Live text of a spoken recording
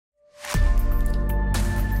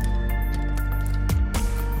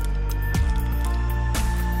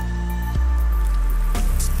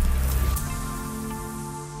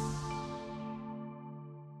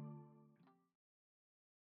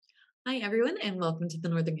Hi, everyone, and welcome to the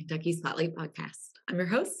Northern Kentucky Spotlight Podcast. I'm your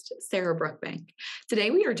host, Sarah Brookbank.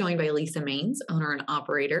 Today, we are joined by Lisa Maines, owner and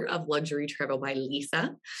operator of Luxury Travel by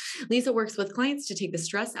Lisa. Lisa works with clients to take the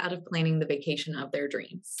stress out of planning the vacation of their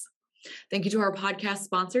dreams. Thank you to our podcast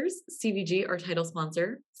sponsors, CVG, our title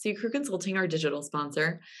sponsor, C. Crew Consulting, our digital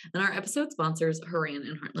sponsor, and our episode sponsors, Horan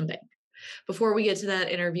and Heartland Bank. Before we get to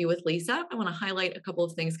that interview with Lisa, I want to highlight a couple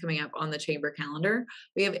of things coming up on the Chamber calendar.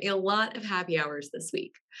 We have a lot of happy hours this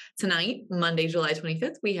week. Tonight, Monday, July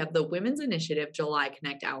 25th, we have the Women's Initiative July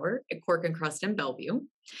Connect Hour at Cork and Crust in Bellevue.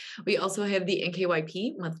 We also have the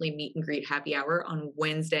NKYP monthly meet and greet happy hour on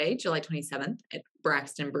Wednesday, July 27th at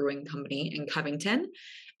Braxton Brewing Company in Covington.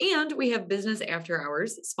 And we have Business After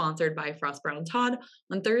Hours sponsored by Frost Brown Todd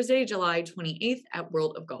on Thursday, July 28th at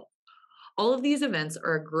World of Golf. All of these events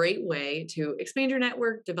are a great way to expand your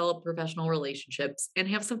network, develop professional relationships, and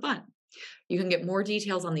have some fun. You can get more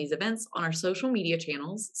details on these events on our social media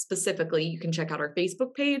channels. Specifically, you can check out our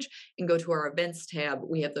Facebook page and go to our events tab.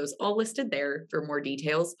 We have those all listed there for more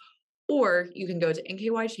details, or you can go to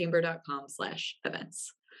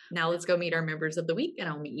nkychamber.com/events. Now let's go meet our members of the week, and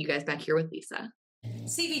I'll meet you guys back here with Lisa.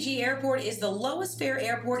 CVG Airport is the lowest fare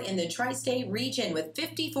airport in the tri-state region with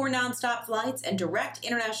 54 nonstop flights and direct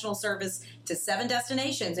international service to 7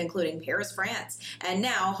 destinations, including Paris, France, and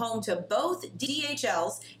now home to both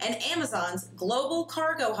DHL's and Amazon's global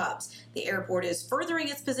cargo hubs. The airport is furthering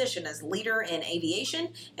its position as leader in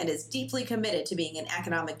aviation and is deeply committed to being an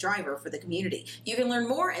economic driver for the community. You can learn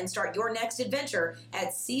more and start your next adventure at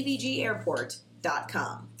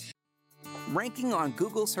cvgairport.com. Ranking on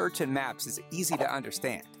Google Search and Maps is easy to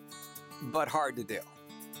understand, but hard to do.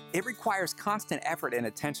 It requires constant effort and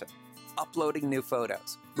attention, uploading new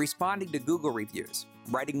photos, responding to Google reviews,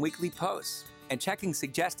 writing weekly posts, and checking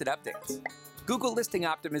suggested updates. Google listing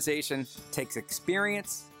optimization takes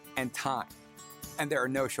experience and time, and there are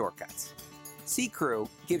no shortcuts. C. Crew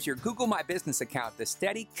gives your Google My Business account the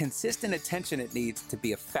steady, consistent attention it needs to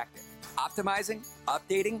be effective, optimizing,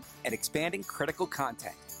 updating, and expanding critical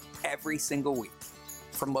content every single week.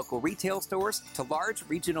 From local retail stores to large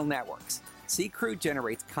regional networks, C. Crew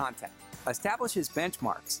generates content, establishes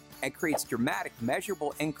benchmarks, and creates dramatic,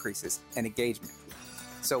 measurable increases in engagement.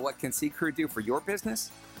 So what can C. Crew do for your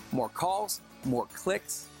business? More calls, more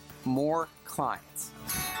clicks, more clients.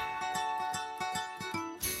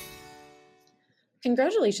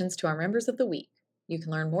 Congratulations to our members of the week. You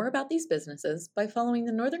can learn more about these businesses by following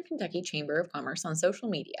the Northern Kentucky Chamber of Commerce on social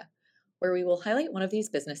media, where we will highlight one of these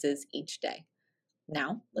businesses each day.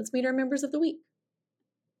 Now, let's meet our members of the week.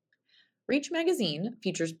 Reach Magazine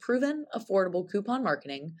features proven, affordable coupon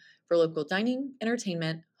marketing for local dining,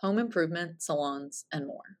 entertainment, home improvement, salons, and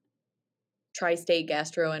more. Tri-State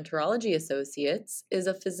Gastroenterology Associates is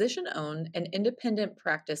a physician-owned and independent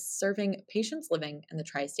practice serving patients living in the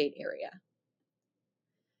tri-state area.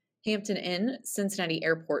 Hampton Inn, Cincinnati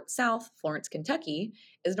Airport South, Florence, Kentucky,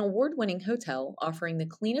 is an award-winning hotel offering the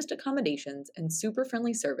cleanest accommodations and super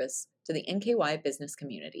friendly service to the NKY business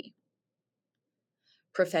community.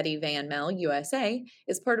 Profetti Van Mel USA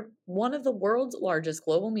is part of one of the world's largest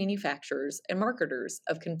global manufacturers and marketers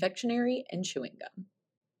of confectionery and chewing gum.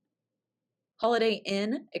 Holiday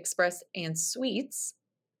Inn, Express and Suites,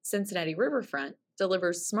 Cincinnati Riverfront,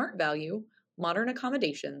 delivers smart value, modern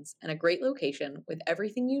accommodations, and a great location with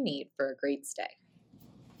everything you need for a great stay.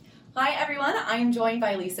 Hi, everyone. I'm joined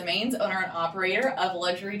by Lisa Maines, owner and operator of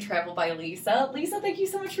Luxury Travel by Lisa. Lisa, thank you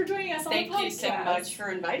so much for joining us on the podcast. Thank you so much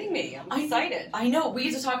for inviting me. I'm excited. I know. We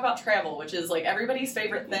get to talk about travel, which is like everybody's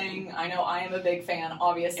favorite thing. I know I am a big fan.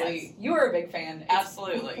 Obviously, yes. You are a big fan. It's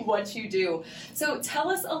absolutely what you do. So tell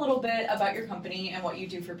us a little bit about your company and what you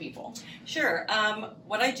do for people. Sure.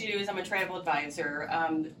 What I do is I'm a travel advisor.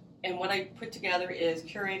 And what I put together is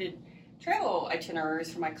curated travel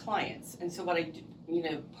itineraries for my clients. And so what I do,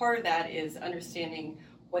 part of that is understanding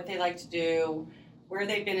what they like to do, where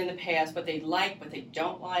they've been in the past, what they like, what they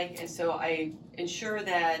don't like. And so I ensure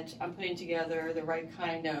that I'm putting together the right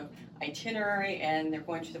kind of itinerary and they're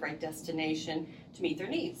going to the right destination to meet their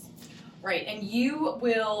needs. Right. And you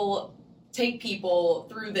will take people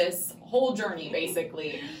through this whole journey,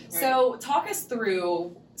 basically. Right. So talk us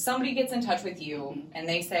through, somebody gets in touch with you and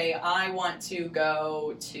they say, I want to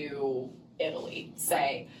go to Italy,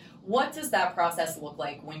 say. What does that process look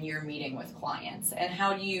like when you're meeting with clients, and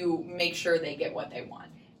how do you make sure they get what they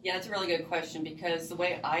want? Yeah, that's a really good question, because the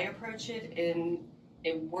way I approach it, and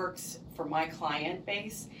it works for my client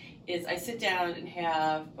base, is I sit down and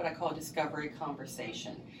have what I call a discovery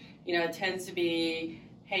conversation. It tends to be,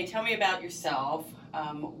 hey, tell me about yourself.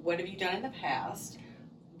 What have you done in the past?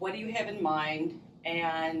 What do you have in mind?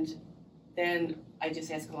 And then I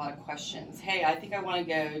just ask a lot of questions. Hey, I think I want to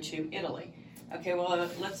go to Italy. Okay, well,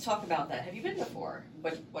 let's talk about that. Have you been before?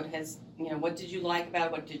 What did you like about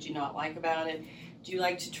it? What did you not like about it? Do you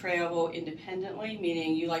like to travel independently,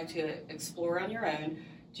 meaning you like to explore on your own?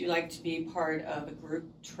 Do you like to be part of a group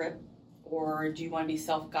trip? Or do you want to be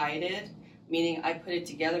self-guided, meaning I put it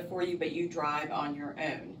together for you, but you drive on your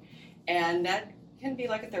own? And that can be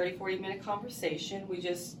like a 30, 40-minute conversation. We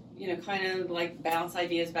just, kind of like bounce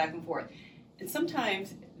ideas back and forth. And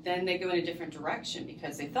sometimes then they go in a different direction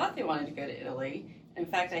because they thought they wanted to go to Italy. In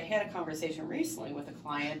fact, I had a conversation recently with a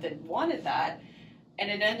client that wanted that, and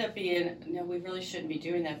it ended up being, no, we really shouldn't be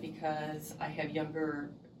doing that because I have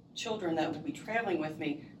younger children that will be traveling with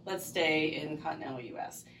me. Let's stay in continental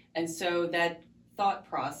U.S. And so that thought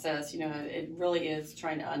process, it really is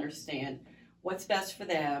trying to understand what's best for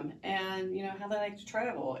them and, how they like to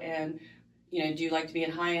travel. And, do you like to be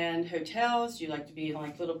in high-end hotels? Do you like to be in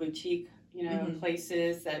like little boutique,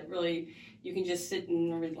 places that really you can just sit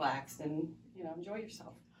and relax and, enjoy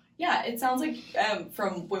yourself? Yeah, it sounds like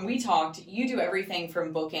from when we talked, you do everything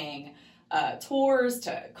from booking tours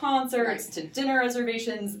to concerts to dinner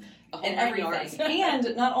reservations and everything.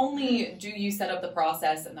 And not only do you set up the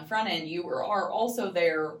process in the front end, you are also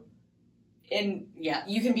there.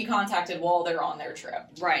 You can be contacted while they're on their trip.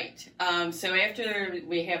 Right. So after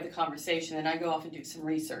we have the conversation, then I go off and do some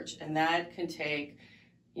research, and that can take,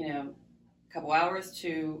 a couple hours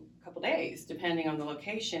to a couple days, depending on the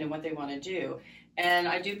location and what they want to do. And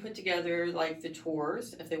I do put together like the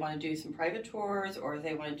tours, if they want to do some private tours, or if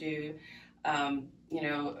they want to do, a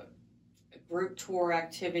group tour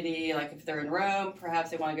activity, like if they're in Rome,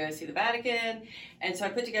 perhaps they want to go see the Vatican. And so I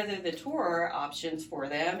put together the tour options for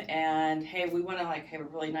them. And hey, we want to like have a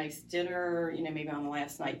really nice dinner, maybe on the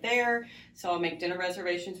last night there. So I'll make dinner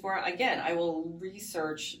reservations for it. Again, I will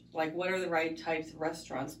research like what are the right types of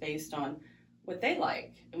restaurants based on what they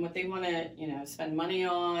like and what they want to, spend money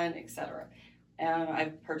on, etc.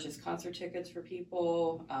 I've purchased concert tickets for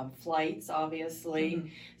people, flights, obviously. Mm-hmm.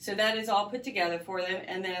 So that is all put together for them.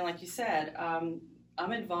 And then, like you said,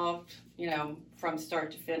 I'm involved, from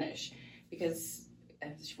start to finish. Because,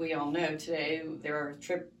 as we all know today, there are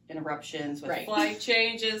trip interruptions with flight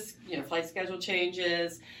changes, flight schedule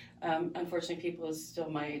changes. Unfortunately, people still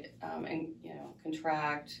might,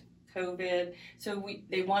 contract COVID. So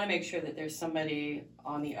they want to make sure that there's somebody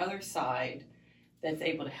on the other side that's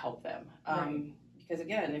able to help them. Because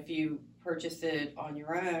again, if you purchase it on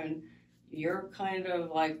your own, you're kind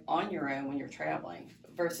of like on your own when you're traveling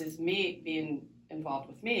versus me being involved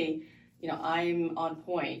with me. I'm on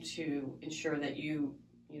point to ensure that you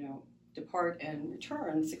depart and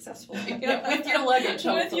return successfully with your luggage,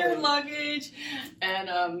 with your luggage, and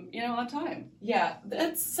on time. Yeah,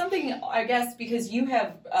 that's something I guess because you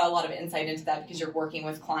have a lot of insight into that because you're working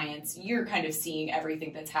with clients. You're kind of seeing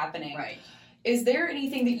everything that's happening. Right. Is there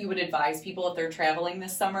anything that you would advise people if they're traveling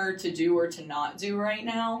this summer to do or to not do right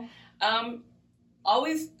now?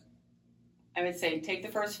 Always, I would say take the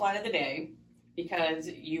first flight of the day because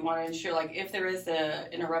you want to ensure, like, if there is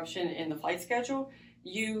an interruption in the flight schedule,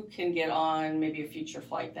 you can get on maybe a future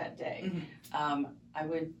flight that day. Mm-hmm. I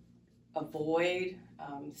would avoid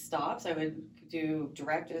stops. I would do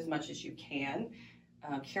direct as much as you can.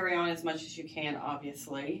 Carry on as much as you can,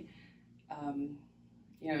 obviously.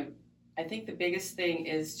 I think the biggest thing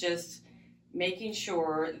is just making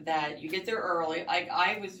sure that you get there early.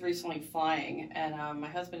 I was recently flying, and my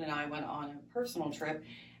husband and I went on a personal trip,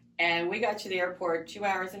 and we got to the airport 2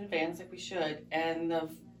 hours in advance, like we should, and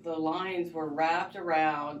the lines were wrapped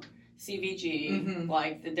around CVG,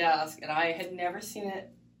 like the desk, and I had never seen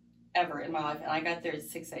it ever in my life, and I got there at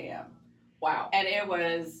 6 a.m. Wow. And it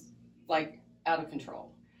was, like, out of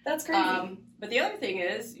control. That's crazy. But the other thing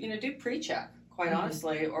is, do pre-check. Quite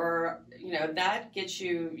honestly, or, that gets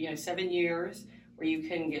you, 7 years where you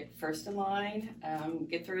can get first in line,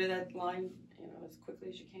 get through that line, as quickly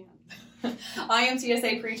as you can. I am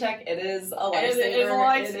TSA PreCheck. It is a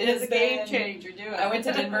lifesaver. It is a game changer. Do it. I went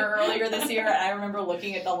to Denver earlier this year, and I remember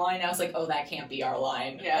looking at the line. And I was like, "Oh, that can't be our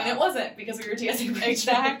line." Yeah. And it wasn't because we were TSA PreCheck.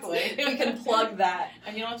 Exactly. We can plug that,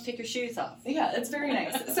 and you don't have to take your shoes off. Yeah, it's very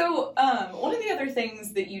nice. So, one of the other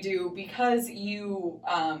things that you do because you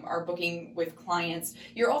are booking with clients,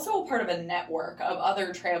 you're also a part of a network of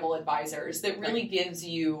other travel advisors that really gives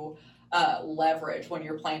you leverage when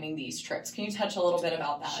you're planning these trips. Can you touch a little bit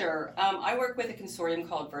about that? Sure. I work with a consortium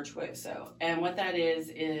called Virtuoso, and what that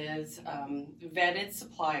is vetted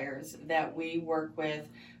suppliers that we work with,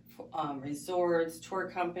 resorts,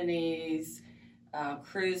 tour companies,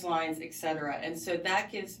 cruise lines, etc. And so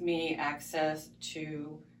that gives me access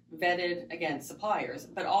to vetted, again, suppliers,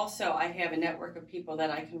 but also I have a network of people that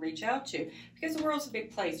I can reach out to, because the world's a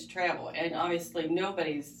big place to travel, and obviously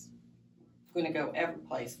nobody's going to go every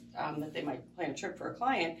place that they might plan a trip for a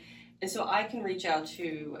client. And so I can reach out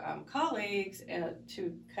to colleagues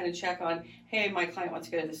to kind of check on, hey, my client wants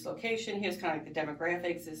to go to this location. Here's kind of like the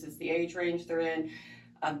demographics. This is the age range they're in.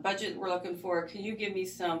 Budget we're looking for. Can you give me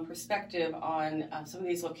some perspective on some of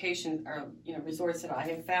these locations or resorts that I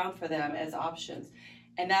have found for them as options?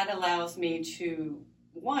 And that allows me to,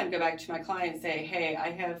 one, go back to my client and say, hey, I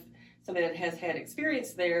have somebody that has had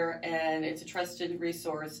experience there and it's a trusted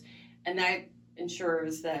resource. And that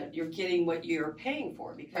ensures that you're getting what you're paying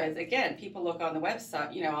for, because again, people look on the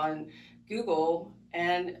website, on Google,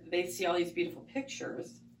 and they see all these beautiful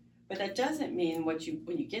pictures, but that doesn't mean when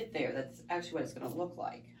you get there, that's actually what it's going to look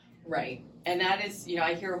like. Right. And that is,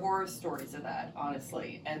 I hear horror stories of that,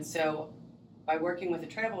 honestly. And so by working with a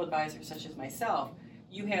travel advisor such as myself,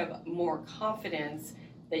 you have more confidence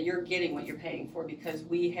that you're getting what you're paying for, because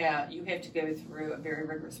you have to go through a very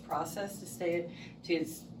rigorous process to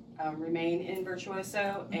remain in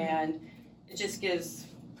Virtuoso, and it just gives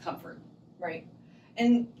comfort. Right.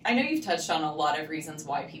 And I know you've touched on a lot of reasons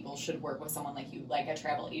why people should work with someone like you, like a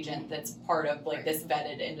travel agent that's part of this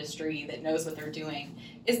vetted industry that knows what they're doing.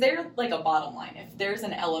 Is there a bottom line? If there's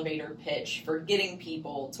an elevator pitch for getting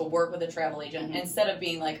people to work with a travel agent, instead of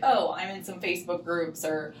being like, oh, I'm in some Facebook groups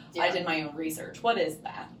or I did my own research, what is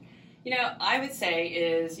that? I would say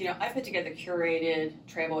is, I put together curated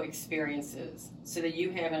travel experiences so that you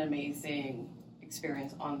have an amazing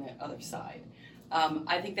experience on the other side.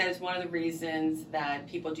 I think that is one of the reasons that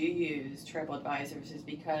people do use travel advisors, is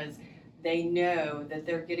because they know that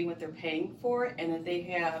they're getting what they're paying for, and that they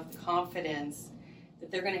have the confidence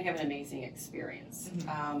that they're going to have an amazing experience.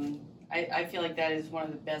 I feel like that is one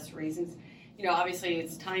of the best reasons. Obviously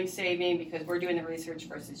it's time saving because we're doing the research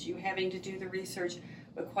versus you having to do the research.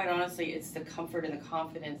 But quite honestly, it's the comfort and the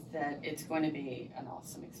confidence that it's going to be an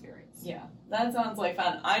awesome experience. Yeah, that sounds like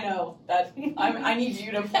fun. I know that I need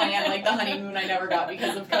you to plan the honeymoon I never got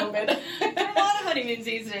because of COVID. There are a lot of honeymoons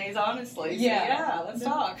these days, honestly. So yeah, let's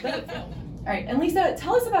talk. All right, and Lisa,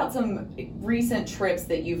 tell us about some recent trips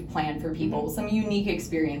that you've planned for people, some unique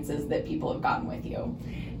experiences that people have gotten with you.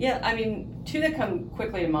 Yeah, two that come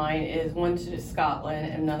quickly to mind is one to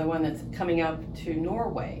Scotland and another one that's coming up to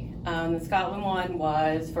Norway. The Scotland one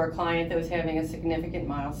was for a client that was having a significant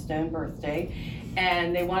milestone birthday,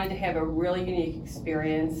 and they wanted to have a really unique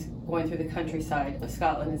experience going through the countryside of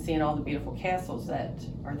Scotland and seeing all the beautiful castles that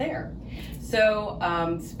are there. So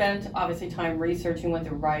spent obviously time researching what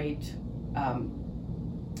the right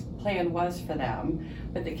plan was for them,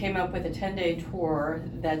 but they came up with a 10-day tour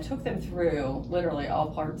that took them through literally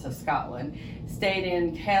all parts of Scotland. Stayed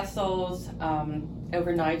in castles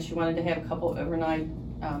overnight. She wanted to have a couple overnight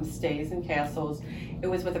stays in castles. It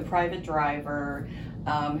was with a private driver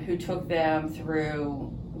who took them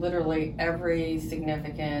through literally every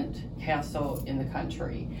significant castle in the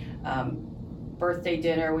country. Birthday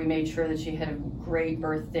dinner, we made sure that she had a great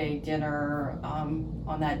birthday dinner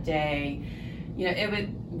on that day. It was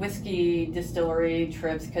whiskey distillery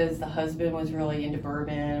trips because the husband was really into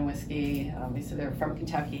bourbon and whiskey. So they're from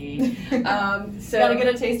Kentucky. So gotta get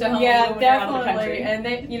a taste of home. Yeah, definitely. And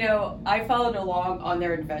they, I followed along on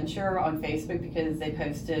their adventure on Facebook because they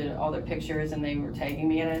posted all their pictures and they were tagging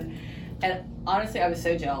me in it. And honestly, I was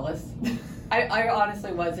so jealous. I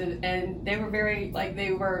honestly wasn't, and they were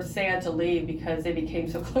they were sad to leave because they became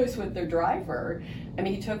so close with their driver.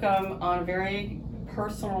 He took them on a very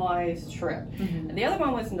personalized trip. And the other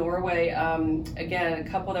one was Norway. Again, a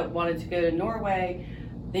couple that wanted to go to Norway.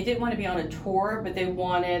 They didn't want to be on a tour, but they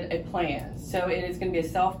wanted a plan. So it is going to be a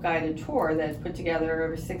self-guided tour that's put together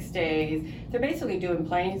over 6 days. They're basically doing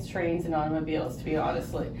planes, trains, and automobiles, to be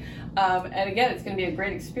honestly. And again, it's going to be a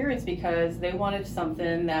great experience because they wanted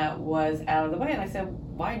something that was out of the way. And I said,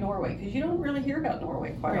 why Norway? Because you don't really hear about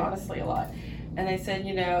Norway, quite honestly, a lot. And they said,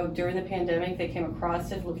 during the pandemic, they came across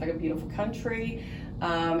it looked like a beautiful country,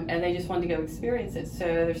 and they just wanted to go experience it. So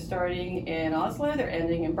they're starting in Oslo, they're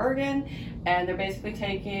ending in Bergen, and they're basically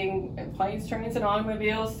taking planes, trains, and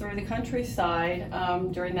automobiles through the countryside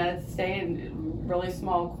during that stay in really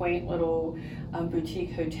small, quaint little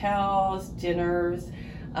boutique hotels, dinners,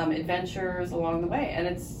 adventures along the way. And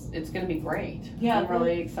it's going to be great. Yeah, I'm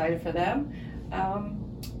really excited for them.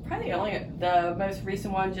 Probably the most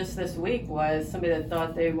recent one just this week was somebody that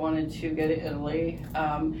thought they wanted to go to Italy.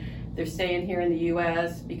 They're staying here in the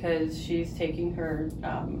U.S. because she's taking her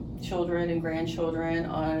children and grandchildren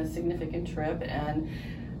on a significant trip, and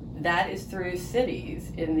that is through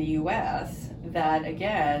cities in the U.S. that,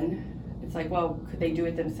 again, it's like, well, could they do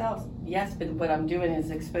it themselves? Yes, but what I'm doing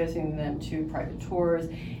is exposing them to private tours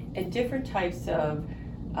and different types of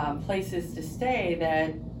places to stay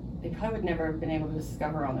that they probably would never have been able to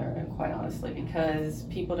discover on their own, quite honestly, because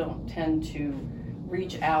people don't tend to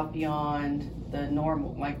reach out beyond the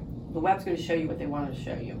normal. Like, the web's going to show you what they wanted to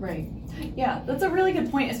show you. Right. Yeah, that's a really good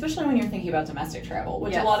point, especially when you're thinking about domestic travel,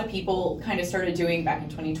 which Yes. a lot of people kind of started doing back in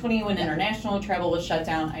 2020 when international travel was shut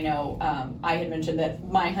down. I know I had mentioned that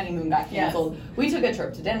my honeymoon got canceled. Yes. We took a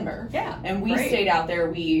trip to Denver. Yeah. And we stayed out there.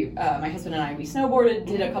 We, my husband and I, we snowboarded,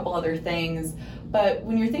 did a couple other things. But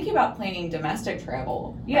when you're thinking about planning domestic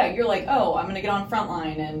travel, yeah, you're like, oh, I'm going to get on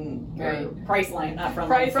Frontline and Priceline, not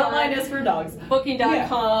Frontline. Frontline is for dogs.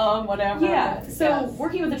 Booking.com, whatever. Yeah. So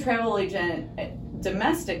working with a travel agent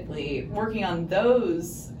domestically, working on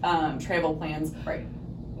those travel plans. Right.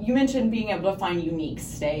 You mentioned being able to find unique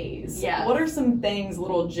stays. Yeah. What are some things,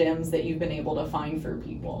 little gems that you've been able to find for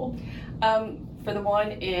people? For the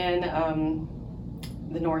one in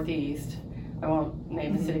the Northeast, I won't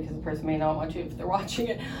name the city because the person may not want to if they're watching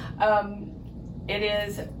it. It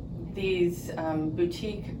is these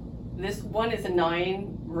boutique. This one is a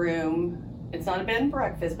 9-room. It's not a bed and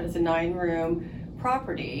breakfast, but it's a 9-room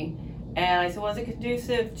property. And I said, well, is it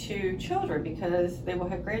conducive to children because they will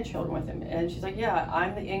have grandchildren with them? And she's like, yeah,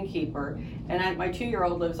 I'm the innkeeper, and my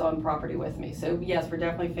 2-year-old lives on property with me. So yes, we're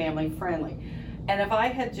definitely family friendly. And if I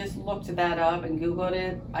had just looked that up and Googled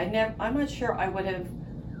it, I'm not sure I would have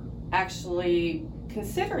actually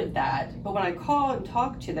considered that. But when I call and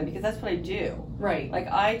talk to them, because that's what I do, right? Like,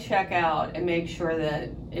 I check out and make sure that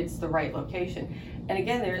it's the right location. And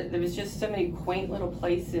again, there was just so many quaint little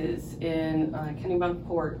places in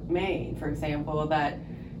Kennebunkport, Maine, for example, that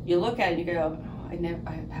you look at and you go, oh, how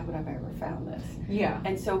would I have ever found this? Yeah.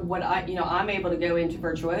 And so what I'm able to go into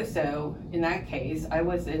Virtuoso. In that case, I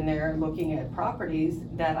was in there looking at properties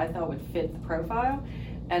that I thought would fit the profile,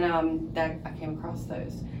 and that I came across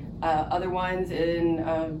those. Other ones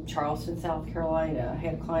in Charleston, South Carolina. I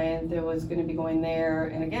had a client that was going to be going there,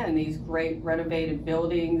 and again, these great renovated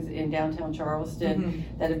buildings in downtown Charleston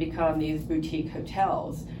that have become these boutique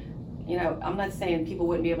hotels. You know, I'm not saying people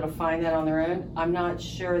wouldn't be able to find that on their own. I'm not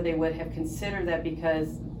sure they would have considered that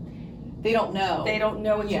because they don't know. They don't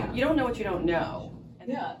know what you don't know what you don't know.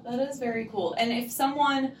 Yeah, that is very cool. And if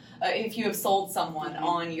someone, if you have sold someone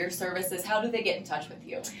on your services, how do they get in touch with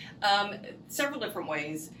you? Several different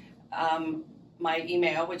ways. My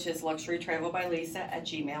email, which is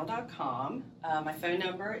luxurytravelbylisa@gmail.com. My phone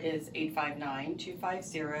number is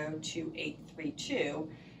 859-250-2832.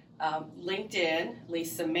 LinkedIn,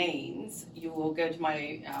 Lisa Maines. You will go to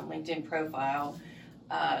my LinkedIn profile.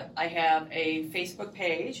 I have a Facebook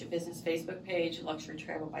page, a business Facebook page, Luxury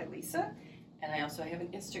Travel by Lisa. And I also have an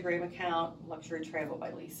Instagram account, Luxury Travel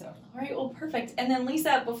by Lisa. All right, well, perfect. And then,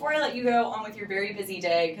 Lisa, before I let you go on with your very busy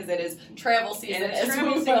day, because it is travel season, as we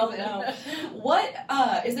well know, what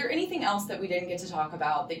is there anything else that we didn't get to talk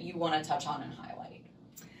about that you want to touch on and highlight?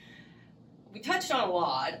 We touched on a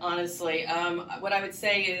lot, honestly. What I would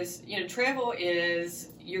say is, travel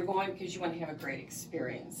is you're going because you want to have a great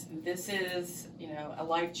experience. This is, a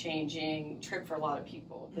life-changing trip for a lot of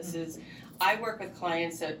people. This is. I work with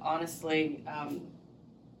clients that honestly,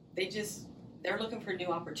 they're looking for new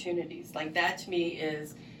opportunities. Like, that to me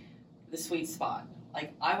is the sweet spot.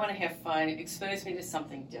 Like, I want to have fun, expose me to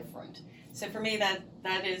something different. So for me, that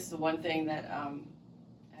is the one thing that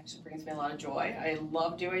actually brings me a lot of joy. I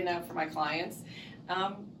love doing that for my clients.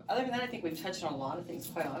 Other than that, I think we've touched on a lot of things,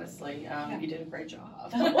 quite honestly. You did a great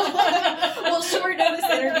job. Well, short notice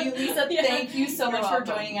interview, Lisa. Yeah. Thank you so much welcome.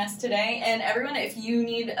 for joining us today. And everyone, if you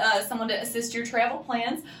need someone to assist your travel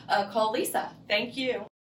plans, call Lisa. Thank you.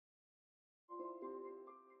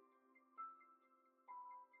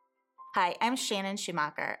 Hi, I'm Shannon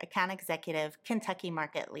Schumacher, Account Executive, Kentucky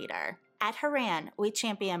Market Leader. At Haran, we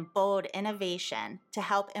champion bold innovation to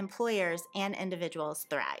help employers and individuals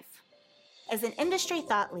thrive. As an industry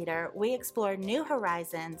thought leader, we explore new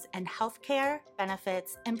horizons in healthcare,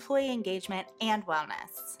 benefits, employee engagement, and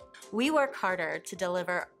wellness. We work harder to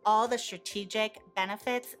deliver all the strategic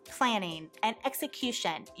benefits, planning, and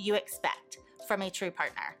execution you expect from a true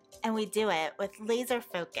partner. And we do it with laser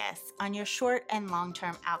focus on your short and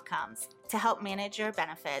long-term outcomes to help manage your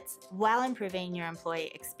benefits while improving your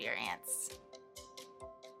employee experience.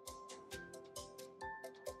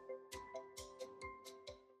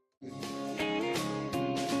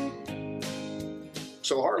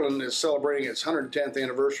 So Heartland is celebrating its 110th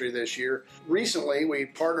anniversary this year. Recently, we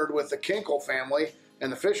partnered with the Kinkle family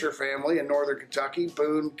and the Fisher family in northern Kentucky,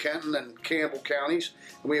 Boone, Kenton, and Campbell counties.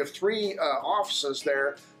 And we have 3 offices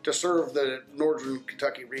there to serve the Northern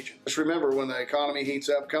Kentucky region. Just remember, when the economy heats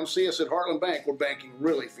up, come see us at Heartland Bank, where banking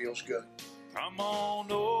really feels good. Come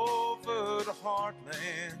on over to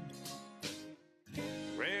Heartland,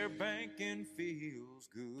 where banking feels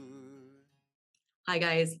good. Hi,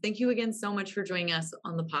 guys. Thank you again so much for joining us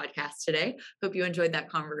on the podcast today. Hope you enjoyed that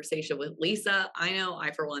conversation with Lisa. I know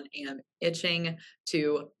I, for one, am itching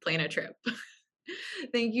to plan a trip.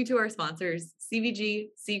 Thank you to our sponsors, CVG,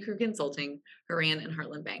 C Crew Consulting, Horan, and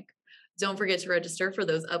Heartland Bank. Don't forget to register for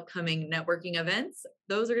those upcoming networking events.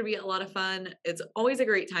 Those are going to be a lot of fun. It's always a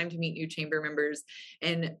great time to meet new chamber members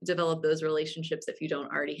and develop those relationships if you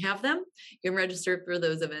don't already have them. You can register for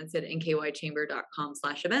those events at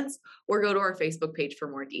nkychamber.com/events or go to our Facebook page for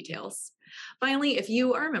more details. Finally, if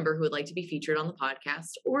you are a member who would like to be featured on the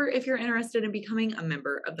podcast, or if you're interested in becoming a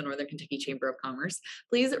member of the Northern Kentucky Chamber of Commerce,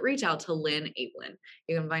 please reach out to Lynn Ablin.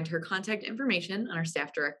 You can find her contact information on our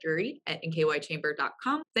staff directory at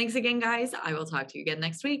nkychamber.com. Thanks again, guys. I will talk to you again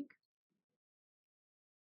next week.